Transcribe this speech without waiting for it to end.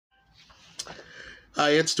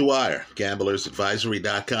Hi, it's Dwyer,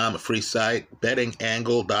 gamblersadvisory.com, a free site,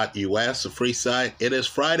 bettingangle.us, a free site. It is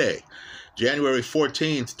Friday, January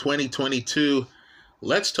 14th, 2022.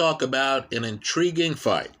 Let's talk about an intriguing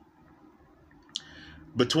fight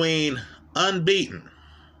between unbeaten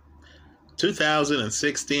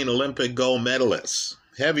 2016 Olympic gold medalist,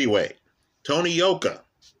 heavyweight, Tony Yoka,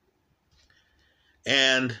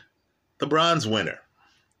 and the bronze winner,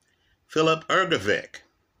 Filip Hrgović.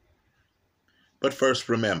 But first,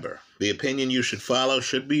 remember, the opinion you should follow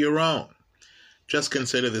should be your own. Just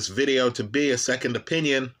consider this video to be a second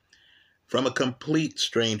opinion from a complete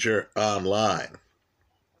stranger online.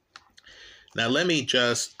 Now, let me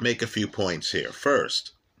just make a few points here.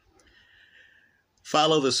 First,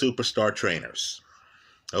 follow the superstar trainers.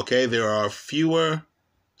 Okay, there are fewer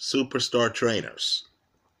superstar trainers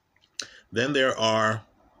than there are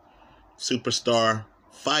superstar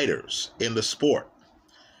fighters in the sport.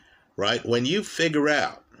 Right? When you figure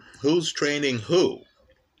out who's training who,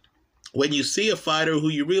 when you see a fighter who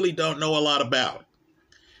you really don't know a lot about,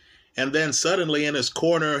 and then suddenly in his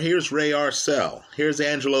corner, here's Ray Arcel, here's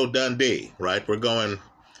Angelo Dundee, right? We're going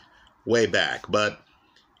way back. But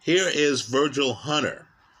here is Virgil Hunter.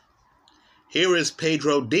 Here is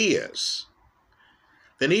Pedro Diaz.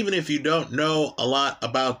 Then even if you don't know a lot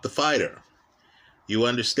about the fighter, you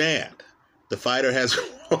understand the fighter has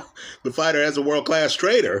a world-class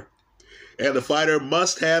trainer. And the fighter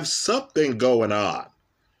must have something going on,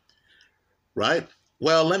 right?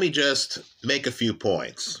 Well, let me just make a few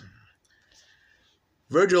points.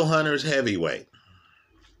 Virgil Hunter's heavyweight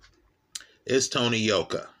is Tony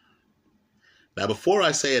Yoka. Now, before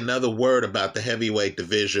I say another word about the heavyweight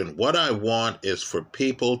division, what I want is for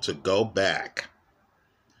people to go back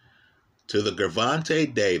to the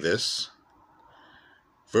Gervonta Davis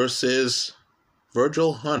versus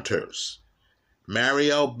Virgil Hunter's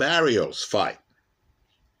Mario Barrios fight.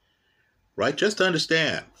 Right? Just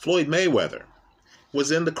understand, Floyd Mayweather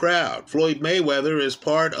was in the crowd. Floyd Mayweather is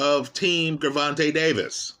part of Team Gervonta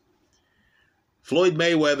Davis. Floyd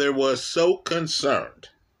Mayweather was so concerned,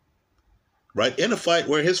 right, in a fight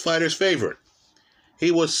where his fighter's favorite,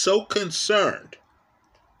 he was so concerned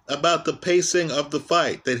about the pacing of the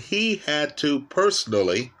fight that he had to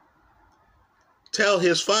personally tell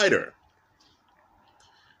his fighter,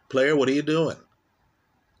 "Player, what are you doing?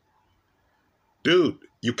 Dude,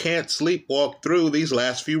 you can't sleepwalk through these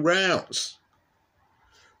last few rounds.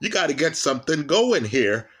 You got to get something going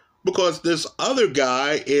here because this other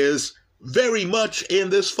guy is very much in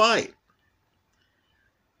this fight."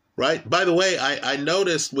 Right? By the way, I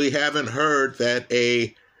noticed we haven't heard that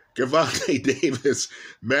a Gervonta Davis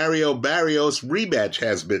Mario Barrios rematch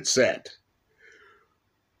has been set.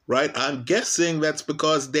 Right? I'm guessing that's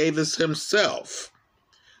because Davis himself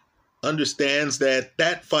understands that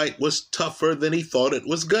that fight was tougher than he thought it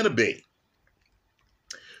was going to be.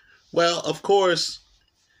 Well, of course,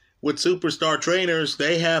 with superstar trainers,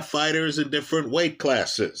 they have fighters in different weight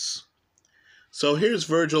classes. So here's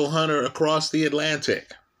Virgil Hunter across the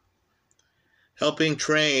Atlantic, helping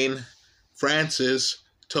train France's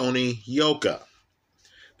Tony Yoka.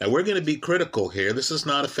 Now, we're going to be critical here. This is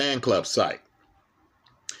not a fan club site.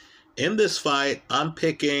 In this fight, I'm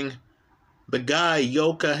picking the guy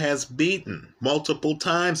Yoka has beaten multiple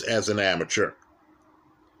times as an amateur.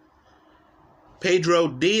 Pedro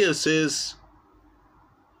Diaz's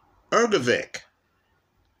Hrgović.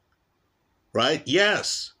 Right?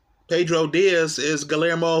 Yes, Pedro Diaz is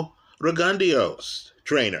Guillermo Rigondio's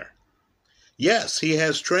trainer. Yes, he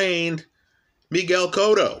has trained Miguel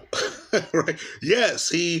Cotto. Right? Yes,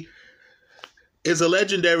 he is a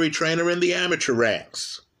legendary trainer in the amateur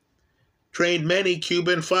ranks. Trained many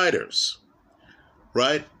Cuban fighters.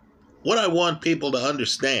 Right? What I want people to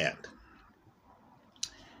understand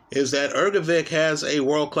is that Hrgović has a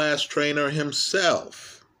world-class trainer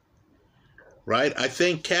himself. Right? I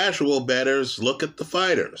think casual bettors look at the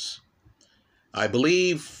fighters. I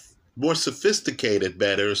believe more sophisticated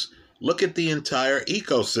bettors look at the entire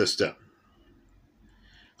ecosystem.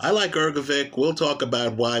 I like Hrgović. We'll talk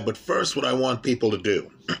about why. But first, what I want people to do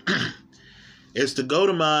is to go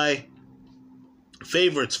to my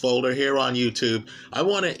favorites folder here on YouTube. I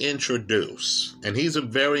want to introduce, and he's a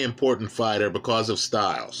very important fighter because of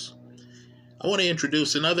styles. I want to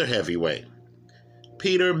introduce another heavyweight,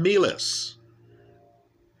 Peter Melis.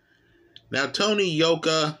 Now, Tony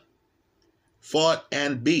Yoka fought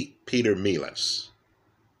and beat Peter Melis.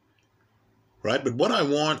 Right? But what I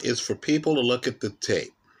want is for people to look at the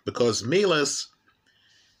tape, because Melis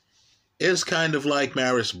is kind of like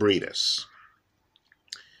Maris Briedis.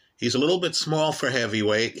 He's a little bit small for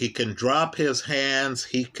heavyweight. He can drop his hands.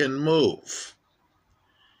 He can move.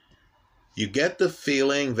 you get the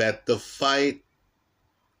feeling that the fight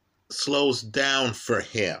slows down for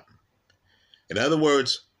him. In other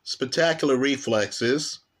words, spectacular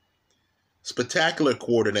reflexes, spectacular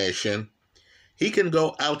coordination. He can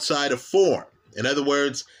go outside of form. In other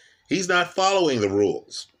words, he's not following the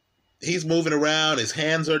rules. He's moving around, his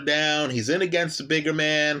hands are down, he's in against the bigger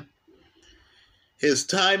man. His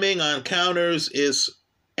timing on counters is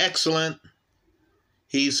excellent.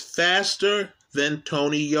 He's faster than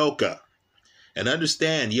Tony Yoka. And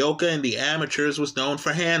understand, Yoka in the amateurs was known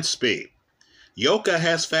for hand speed. Yoka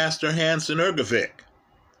has faster hands than Hrgovic.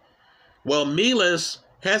 Well, Milas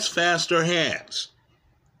has faster hands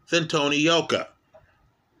than Tony Yoka.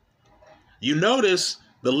 You notice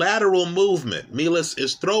the lateral movement Milas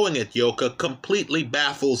is throwing at Yoka completely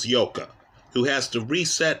baffles Yoka, who has to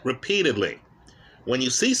reset repeatedly. When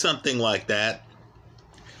you see something like that,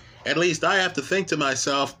 at least I have to think to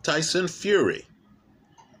myself, Tyson Fury,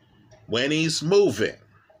 when he's moving,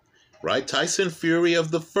 right? Tyson Fury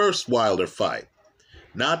of the first Wilder fight,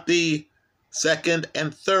 not the second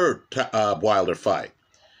and third Wilder fight.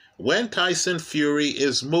 When Tyson Fury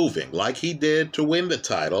is moving, like he did to win the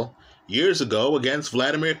title years ago against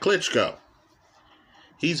Vladimir Klitschko,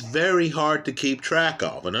 he's very hard to keep track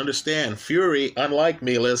of. And understand, Fury, unlike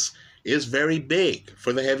Milas, is very big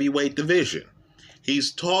for the heavyweight division.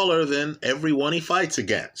 He's taller than everyone he fights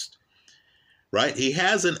against, right? He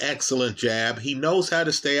has an excellent jab. He knows how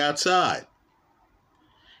to stay outside.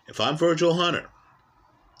 If I'm Virgil Hunter,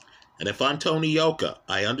 and if I'm Tony Yoka,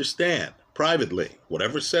 I understand privately,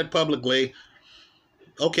 whatever's said publicly,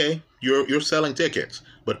 okay, you're selling tickets.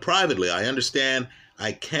 But privately, I understand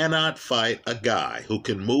I cannot fight a guy who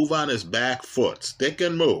can move on his back foot, stick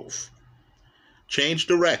and move, change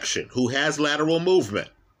direction, who has lateral movement,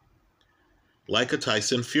 like a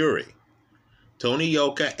Tyson Fury. Tony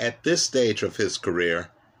Yoka, at this stage of his career,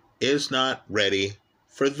 is not ready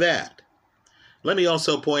for that. Let me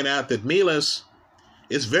also point out that Milas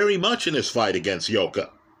is very much in his fight against Yoka.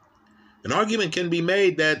 An argument can be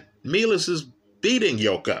made that Milas is beating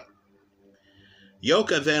Yoka.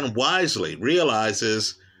 Yoka then wisely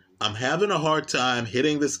realizes, I'm having a hard time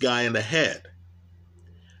hitting this guy in the head.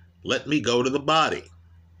 Let me go to the body.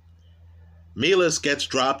 Milas gets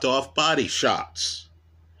dropped off body shots,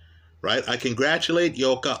 right? I congratulate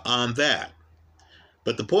Yoka on that.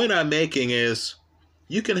 But the point I'm making is,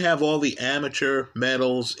 you can have all the amateur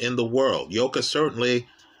medals in the world. Yoka certainly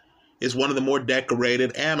is one of the more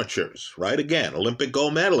decorated amateurs, right? Again, Olympic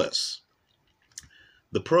gold medalists.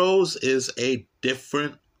 The pros is a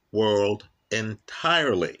different world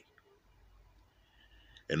entirely.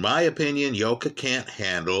 In my opinion, Yoka can't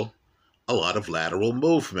handle a lot of lateral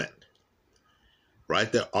movement,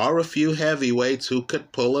 right? There are a few heavyweights who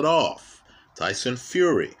could pull it off. Tyson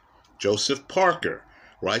Fury, Joseph Parker,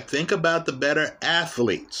 right? Think about the better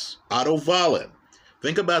athletes. Otto Wallin.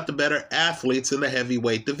 Think about the better athletes in the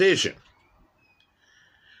heavyweight division.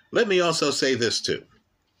 Let me also say this too.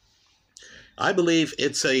 I believe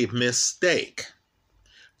it's a mistake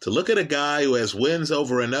to look at a guy who has wins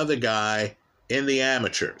over another guy in the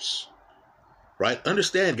amateurs, right?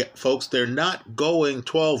 Understand, folks, they're not going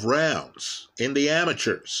 12 rounds in the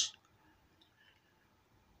amateurs.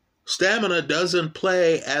 Stamina doesn't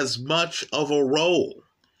play as much of a role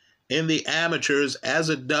in the amateurs as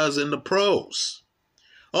it does in the pros.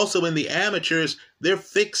 Also, in the amateurs, they're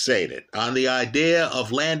fixated on the idea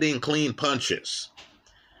of landing clean punches.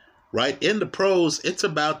 Right? In the pros, it's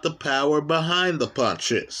about the power behind the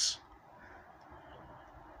punches.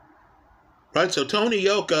 Right? So Tony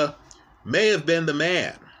Yoka may have been the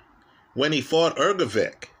man when he fought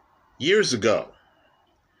Hrgovic years ago.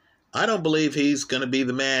 I don't believe he's going to be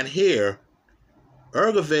the man here.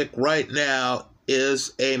 Hrgovic right now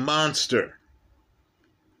is a monster.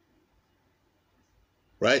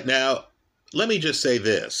 Right now, let me just say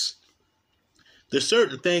this. There's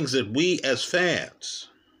certain things that we as fans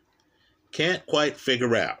can't quite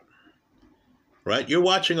figure out. Right? You're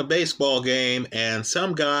watching a baseball game and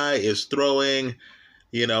some guy is throwing,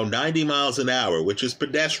 90 miles an hour, which is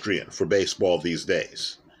pedestrian for baseball these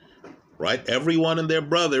days. Right? Everyone and their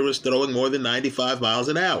brother is throwing more than 95 miles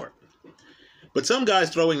an hour. But some guy's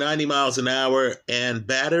throwing 90 miles an hour and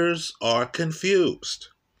batters are confused.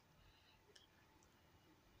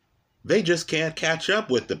 They just can't catch up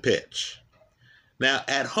with the pitch. Now,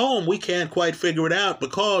 at home, we can't quite figure it out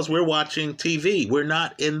because we're watching TV. We're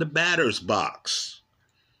not in the batter's box.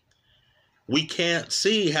 We can't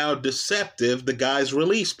see how deceptive the guy's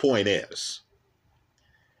release point is.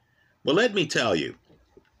 Well, let me tell you,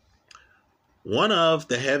 one of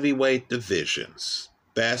the heavyweight division's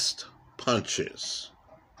best punches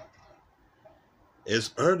is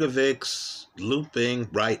Hrgovic's looping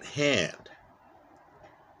right hand.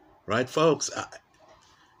 Right, folks?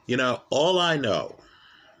 All I know,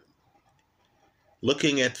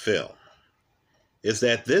 looking at film, is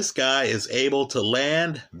that this guy is able to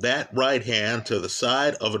land that right hand to the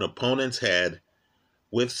side of an opponent's head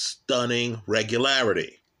with stunning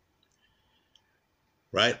regularity.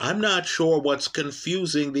 Right? I'm not sure what's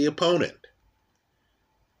confusing the opponent.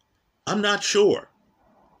 I'm not sure.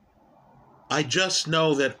 I just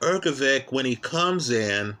know that Hrgovic, when he comes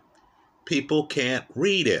in, people can't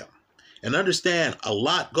read him. And understand, a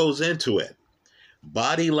lot goes into it.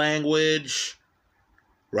 Body language,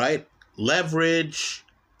 right? Leverage.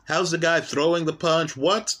 How's the guy throwing the punch?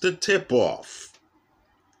 What's the tip-off?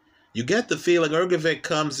 You get the feeling Hrgovic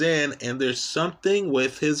comes in and there's something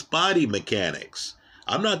with his body mechanics.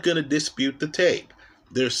 I'm not going to dispute the tape.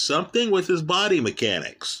 There's something with his body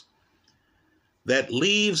mechanics that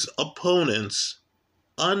leaves opponents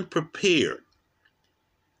unprepared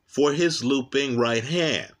for his looping right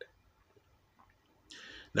hand.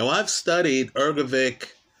 Now, I've studied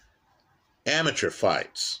Hrgovic amateur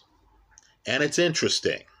fights, and it's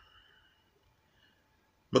interesting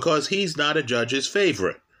because he's not a judge's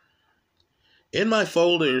favorite. In my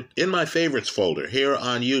favorites folder here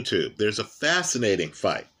on YouTube, there's a fascinating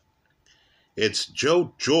fight. It's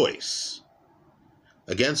Joe Joyce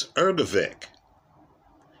against Hrgovic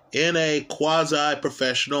in a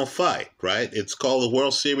quasi-professional fight, right? It's called the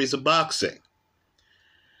World Series of Boxing.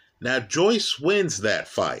 Now, Joyce wins that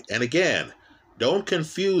fight. And again, don't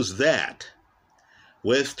confuse that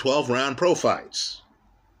with 12-round pro fights.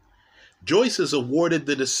 Joyce is awarded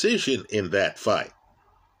the decision in that fight.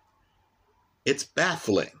 It's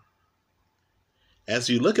baffling. As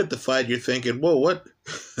you look at the fight, you're thinking, whoa, what?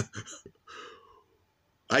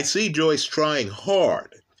 I see Joyce trying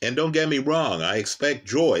hard. And don't get me wrong, I expect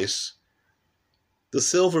Joyce, the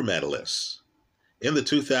silver medalist in the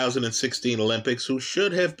 2016 Olympics, who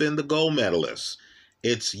should have been the gold medalist.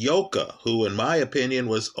 It's Yoka, who, in my opinion,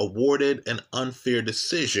 was awarded an unfair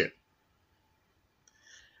decision.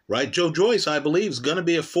 Right? Joe Joyce, I believe, is going to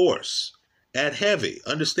be a force at heavy.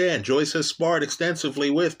 Understand, Joyce has sparred extensively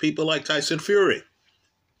with people like Tyson Fury.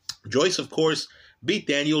 Joyce, of course, beat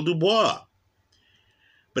Daniel Dubois.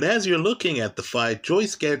 But as you're looking at the fight,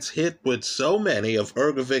 Joyce gets hit with so many of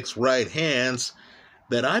Hrgovic's right hands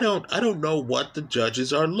that I don't know what the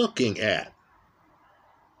judges are looking at.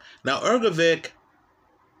 Now, Hrgovic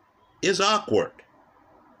is awkward.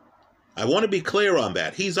 I want to be clear on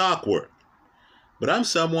that. He's awkward. But I'm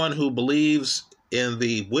someone who believes in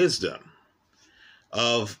the wisdom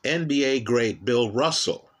of NBA great Bill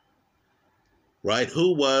Russell, right?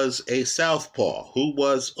 Who was a southpaw, who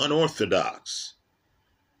was unorthodox,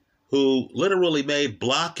 who literally made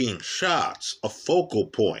blocking shots a focal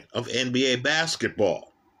point of NBA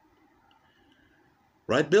basketball.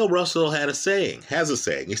 Right? Bill Russell has a saying,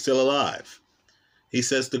 he's still alive. He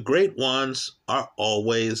says the great ones are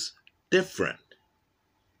always different.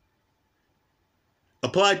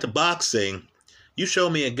 Applied to boxing, you show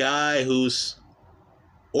me a guy who's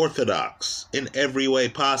orthodox in every way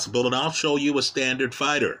possible, and I'll show you a standard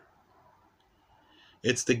fighter.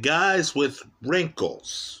 It's the guys with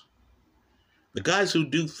wrinkles, the guys who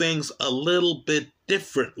do things a little bit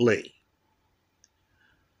differently,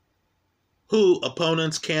 who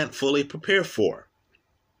opponents can't fully prepare for.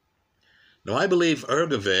 Now, I believe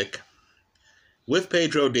Hrgovic with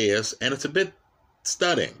Pedro Diaz, and it's a bit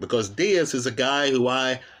stunning because Diaz is a guy who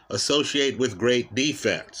I associate with great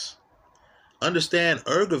defense. Understand,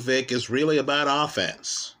 Hrgovic is really about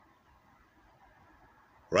offense.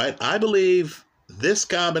 Right? I believe this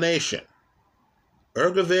combination,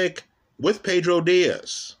 Hrgovic with Pedro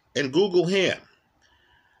Diaz, and Google him,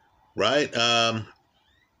 right?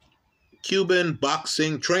 Cuban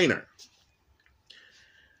boxing trainer.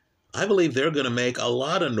 I believe they're going to make a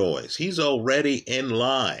lot of noise. He's already in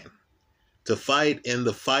line to fight in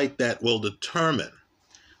the fight that will determine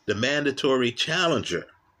the mandatory challenger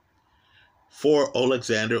for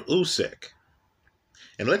Alexander Usyk.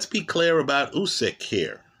 And let's be clear about Usyk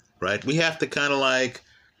here, right? We have to kind of like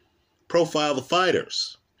profile the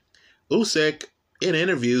fighters. Usyk, in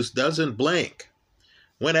interviews, doesn't blink.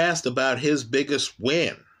 When asked about his biggest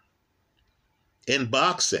win in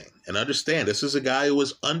boxing, and understand, this is a guy who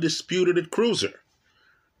was undisputed at cruiser.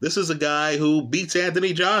 This is a guy who beats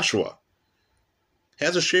Anthony Joshua,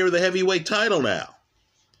 has a share of the heavyweight title now.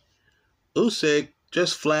 Usyk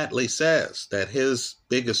just flatly says that his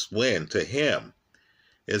biggest win to him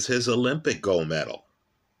is his Olympic gold medal.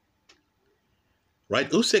 Right?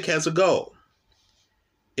 Usyk has a goal.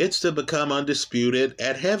 It's to become undisputed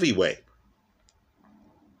at heavyweight.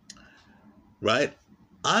 right?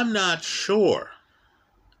 I'm not sure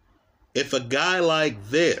if a guy like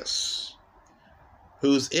this,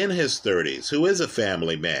 who's in his 30s, who is a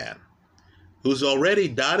family man, who's already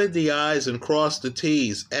dotted the I's and crossed the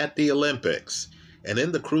T's at the Olympics and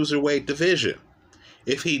in the cruiserweight division,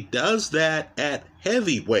 if he does that at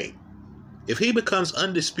heavyweight, if he becomes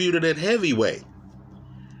undisputed at heavyweight,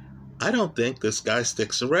 I don't think this guy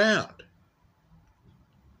sticks around.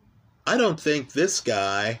 I don't think this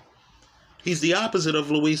guy, he's the opposite of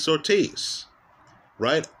Luis Ortiz,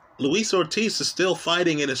 right? Luis Ortiz is still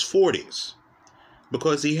fighting in his 40s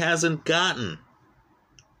because he hasn't gotten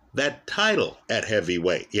that title at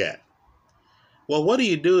heavyweight yet. Well, what do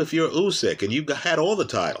you do if you're Usyk and you've had all the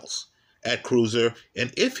titles at cruiser,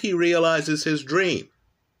 and if he realizes his dream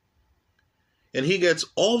and he gets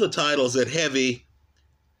all the titles at heavy,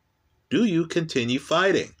 do you continue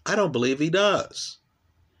fighting? I don't believe he does.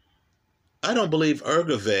 I don't believe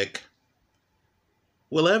Hrgovic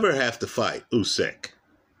will ever have to fight Usyk.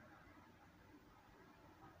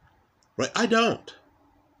 Right? I don't.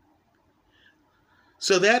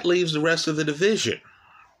 So that leaves the rest of the division.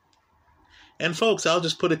 And folks, I'll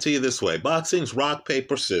just put it to you this way. Boxing's rock,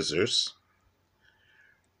 paper, scissors.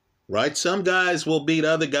 Right? Some guys will beat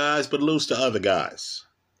other guys but lose to other guys.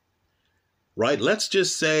 Right? Let's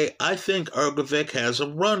just say I think Hrgovic has a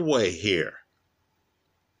runway here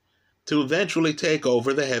to eventually take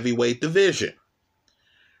over the heavyweight division.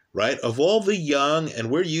 Right? Of all the young,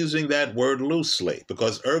 and we're using that word loosely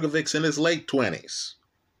because Hrgovic's in his late 20s.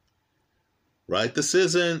 Right? This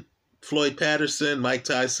isn't Floyd Patterson, Mike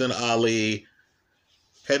Tyson, Ali,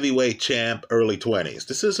 heavyweight champ, early 20s.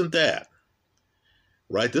 This isn't that.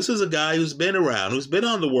 Right? This is a guy who's been around, who's been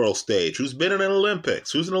on the world stage, who's been in an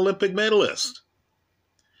Olympics, who's an Olympic medalist.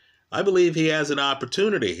 I believe he has an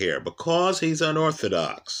opportunity here because he's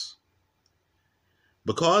unorthodox.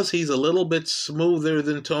 Because he's a little bit smoother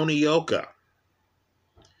than Tony Yoka.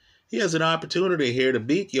 He has an opportunity here to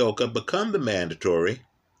beat Yoka, become the mandatory,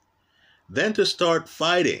 then to start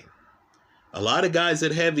fighting a lot of guys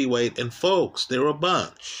at heavyweight, and folks, they're a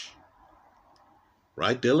bunch.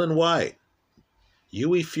 Right? Dylan White,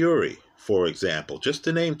 Hughie Fury, for example, just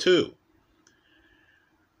to name two.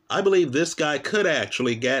 I believe this guy could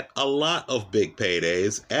actually get a lot of big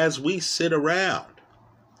paydays as we sit around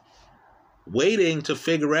waiting to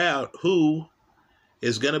figure out who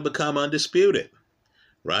is going to become undisputed,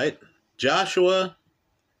 right? Joshua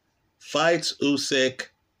fights Usyk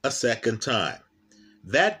a second time.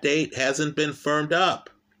 That date hasn't been firmed up.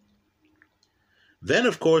 Then,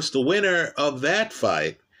 of course, the winner of that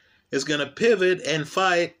fight is going to pivot and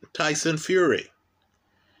fight Tyson Fury.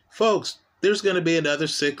 Folks, there's going to be another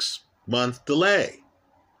 6-month delay.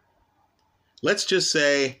 Let's just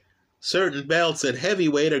say certain belts at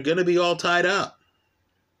heavyweight are going to be all tied up.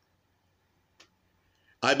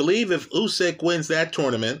 I believe if Usyk wins that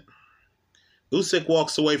tournament, Usyk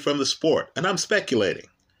walks away from the sport. And I'm speculating.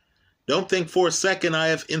 Don't think for a second I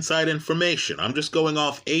have inside information. I'm just going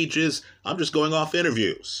off ages. I'm just going off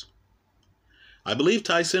interviews. I believe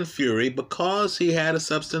Tyson Fury, because he had a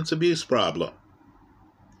substance abuse problem,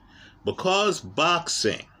 because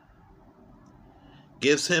boxing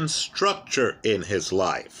gives him structure in his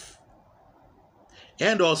life,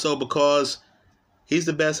 and also because he's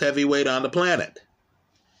the best heavyweight on the planet,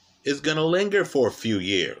 is going to linger for a few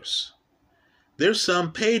years. There's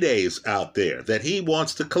some paydays out there that he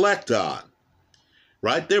wants to collect on,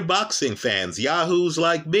 right? They're boxing fans, yahoos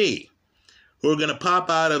like me, who are going to pop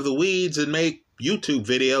out of the weeds and make YouTube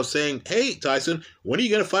videos saying, hey, Tyson, when are you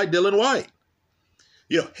going to fight Dylan White?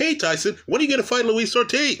 You know, hey, Tyson, when are you going to fight Luis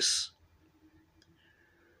Ortiz?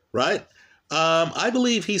 Right? I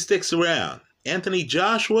believe he sticks around. Anthony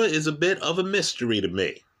Joshua is a bit of a mystery to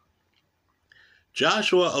me.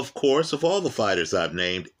 Joshua, of course, of all the fighters I've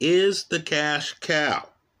named, is the cash cow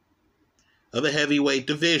of the heavyweight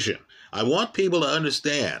division. I want people to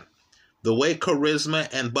understand the way charisma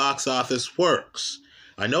and box office works.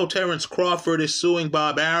 I know Terence Crawford is suing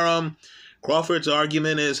Bob Arum. Crawford's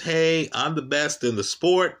argument is, hey, I'm the best in the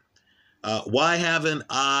sport. Why haven't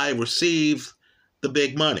I received the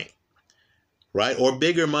big money, right? Or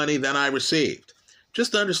bigger money than I received.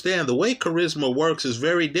 Just understand the way charisma works is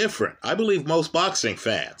very different. I believe most boxing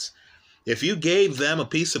fans, if you gave them a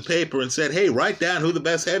piece of paper and said, hey, write down who the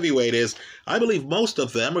best heavyweight is, I believe most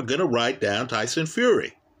of them are going to write down Tyson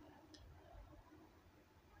Fury.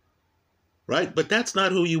 Right? But that's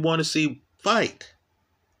not who you want to see fight.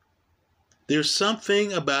 There's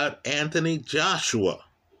something about Anthony Joshua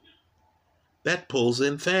that pulls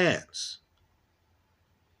in fans.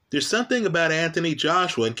 There's something about Anthony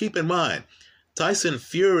Joshua, and keep in mind, Tyson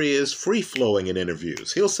Fury is free-flowing in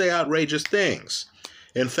interviews. He'll say outrageous things.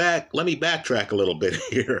 In fact, let me backtrack a little bit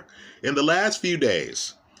here. In the last few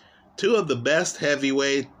days, two of the best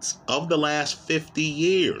heavyweights of the last 50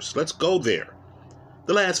 years, let's go there,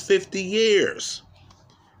 the last 50 years,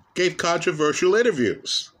 gave controversial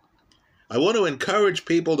interviews. I want to encourage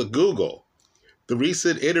people to Google the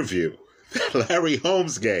recent interview that Larry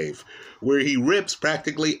Holmes gave, where he rips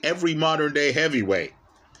practically every modern-day heavyweight.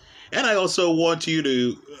 And I also want you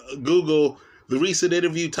to Google the recent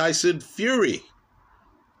interview Tyson Fury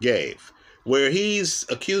gave, where he's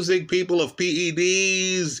accusing people of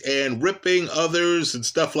PEDs and ripping others and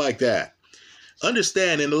stuff like that.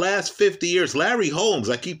 Understand, in the last 50 years, Larry Holmes,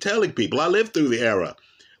 I keep telling people, I lived through the era,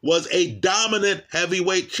 was a dominant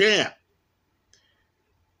heavyweight champ.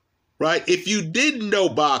 Right? If you didn't know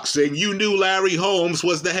boxing, you knew Larry Holmes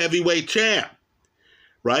was the heavyweight champ.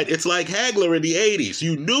 Right? It's like Hagler in the 80s.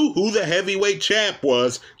 You knew who the heavyweight champ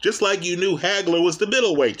was, just like you knew Hagler was the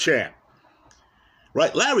middleweight champ.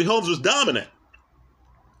 Right? Larry Holmes was dominant.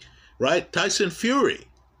 Right? Tyson Fury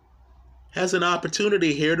has an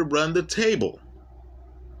opportunity here to run the table.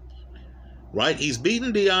 Right? He's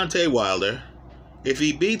beaten Deontay Wilder. If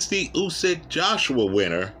he beats the Usyk-Joshua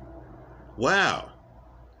winner, wow.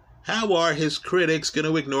 How are his critics going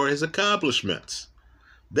to ignore his accomplishments?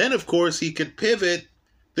 Then, of course, he could pivot.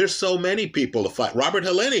 There's so many people to fight. Robert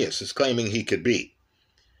Helenius is claiming he could beat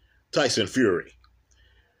Tyson Fury.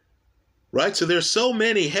 Right? So there's so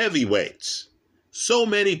many heavyweights, so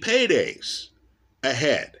many paydays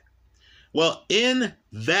ahead. Well, in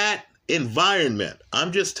that environment,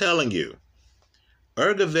 I'm just telling you,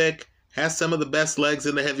 Hrgovic has some of the best legs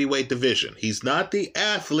in the heavyweight division. He's not the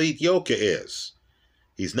athlete Yoka is.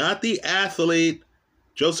 He's not the athlete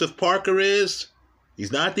Joseph Parker is.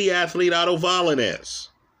 He's not the athlete Otto Wallin is.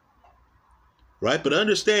 Right? But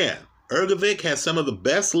understand, Hrgovic has some of the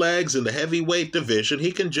best legs in the heavyweight division.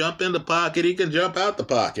 He can jump in the pocket. He can jump out the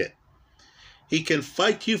pocket. He can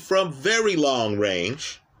fight you from very long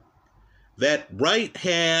range. That right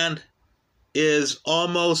hand is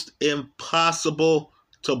almost impossible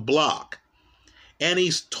to block. And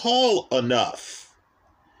he's tall enough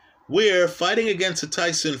where fighting against a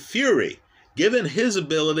Tyson Fury, given his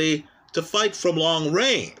ability to fight from long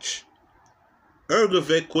range,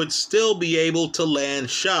 Hrgovic would still be able to land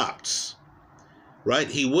shots, right?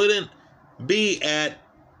 He wouldn't be at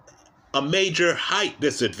a major height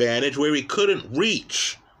disadvantage where he couldn't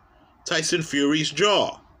reach Tyson Fury's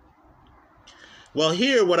jaw. Well,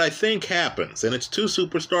 here what I think happens, and it's two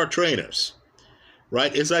superstar trainers,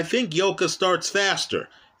 right, is I think Yoka starts faster.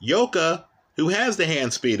 Yoka, who has the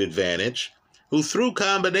hand speed advantage, who threw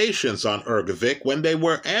combinations on Hrgovic when they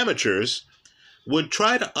were amateurs, would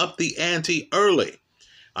try to up the ante early.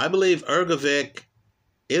 I believe Hrgovic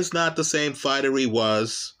is not the same fighter he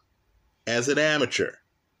was as an amateur.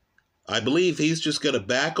 I believe he's just going to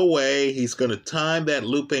back away. He's going to time that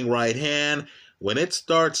looping right hand. When it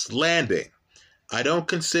starts landing, I don't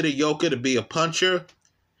consider Yoka to be a puncher.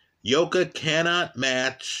 Yoka cannot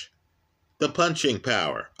match the punching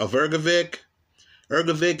power of Hrgovic.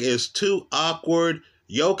 Hrgovic is too awkward.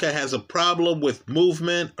 Yoka has a problem with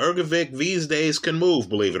movement. Hrgovic these days can move,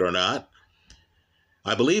 believe it or not.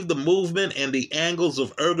 I believe the movement and the angles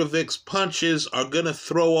of Hrgovic's punches are going to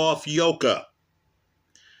throw off Yoka.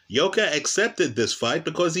 Yoka accepted this fight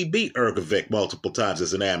because he beat Hrgovic multiple times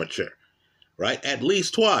as an amateur, right? At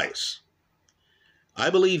least twice. I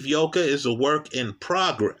believe Yoka is a work in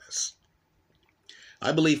progress.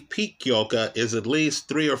 I believe peak Yoka is at least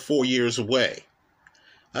 3 or 4 years away.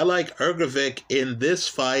 I like Hrgovic in this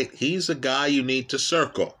fight. He's a guy you need to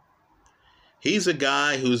circle. He's a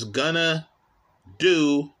guy who's gonna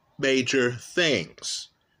do major things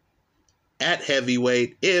at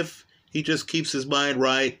heavyweight if he just keeps his mind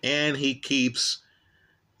right and he keeps,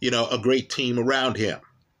 a great team around him.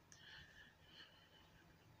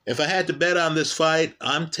 If I had to bet on this fight,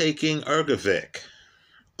 I'm taking Hrgovic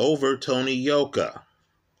over Tony Yoka.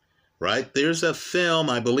 Right? There's a film,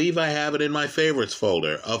 I believe I have it in my favorites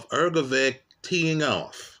folder, of Hrgovic teeing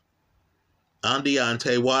off on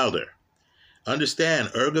Deontay Wilder. Understand,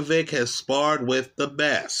 Hrgovic has sparred with the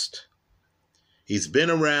best. He's been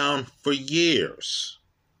around for years.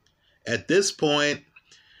 At this point,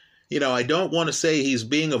 I don't want to say he's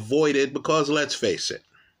being avoided because let's face it.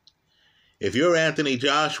 If you're Anthony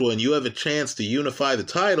Joshua and you have a chance to unify the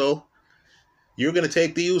title, you're going to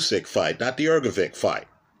take the Usyk fight, not the Hrgovic fight.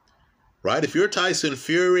 Right? If you're Tyson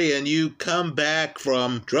Fury and you come back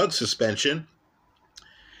from drug suspension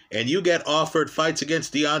and you get offered fights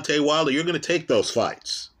against Deontay Wilder, you're going to take those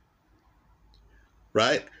fights.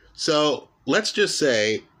 Right? So let's just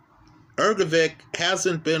say Hrgovic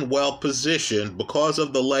hasn't been well positioned because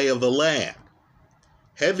of the lay of the land.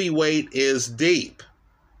 Heavyweight is deep.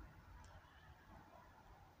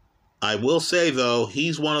 I will say, though,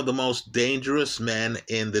 he's one of the most dangerous men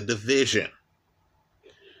in the division.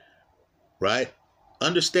 Right?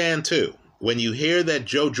 Understand, too, when you hear that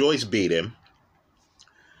Joe Joyce beat him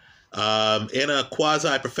in a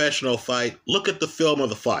quasi-professional fight, look at the film of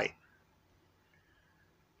the fight.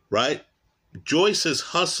 Right? Joyce is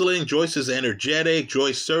hustling. Joyce is energetic.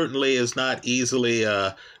 Joyce certainly is not easily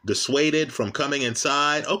dissuaded from coming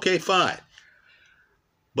inside. Okay, fine.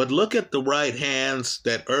 But look at the right hands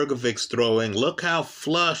that Hrgovic's throwing. Look how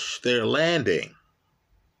flush they're landing.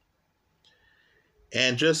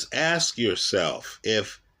 And just ask yourself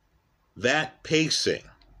if that pacing,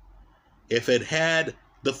 if it had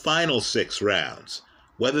the final 6 rounds,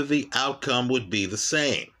 whether the outcome would be the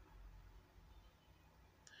same.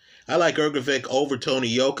 I like Hrgovic over Tony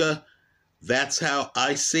Yoka. That's how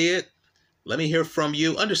I see it. Let me hear from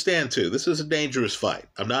you. Understand, too, this is a dangerous fight.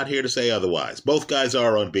 I'm not here to say otherwise. Both guys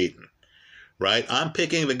are unbeaten, right? I'm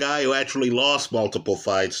picking the guy who actually lost multiple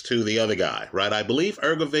fights to the other guy, right? I believe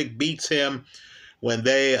Hrgovic beats him when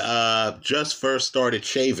they just first started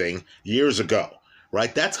shaving years ago,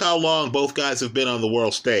 right? That's how long both guys have been on the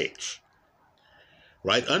world stage,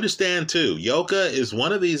 right? Understand, too, Yoka is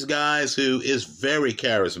one of these guys who is very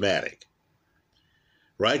charismatic,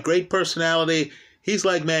 right? Great personality. He's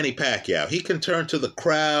like Manny Pacquiao. He can turn to the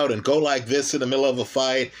crowd and go like this in the middle of a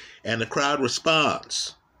fight, and the crowd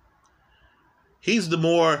responds. He's the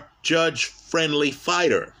more judge-friendly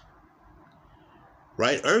fighter,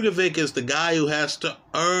 right? Hrgovic is the guy who has to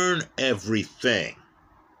earn everything,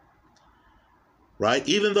 right?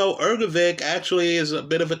 Even though Hrgovic actually is a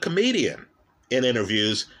bit of a comedian in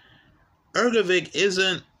interviews, Hrgovic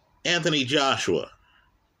isn't Anthony Joshua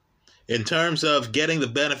in terms of getting the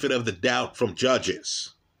benefit of the doubt from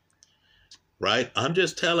judges, right? I'm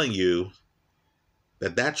just telling you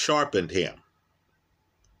that sharpened him,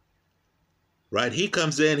 right? He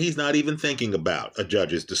comes in, he's not even thinking about a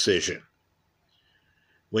judge's decision.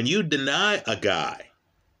 When you deny a guy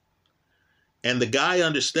and the guy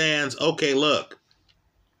understands, okay, look,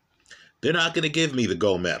 they're not going to give me the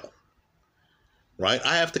gold medal, right?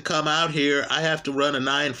 I have to come out here, I have to run a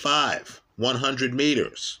 9.5, 100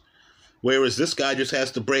 meters. Whereas this guy just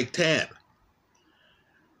has to break 10,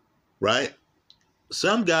 right?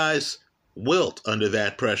 Some guys wilt under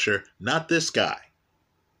that pressure, not this guy.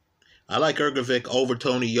 I like Hrgovic over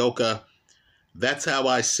Tony Yoka. That's how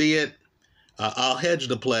I see it. I'll hedge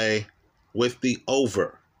the play with the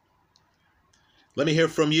over. Let me hear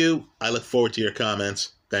from you. I look forward to your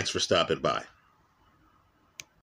comments. Thanks for stopping by.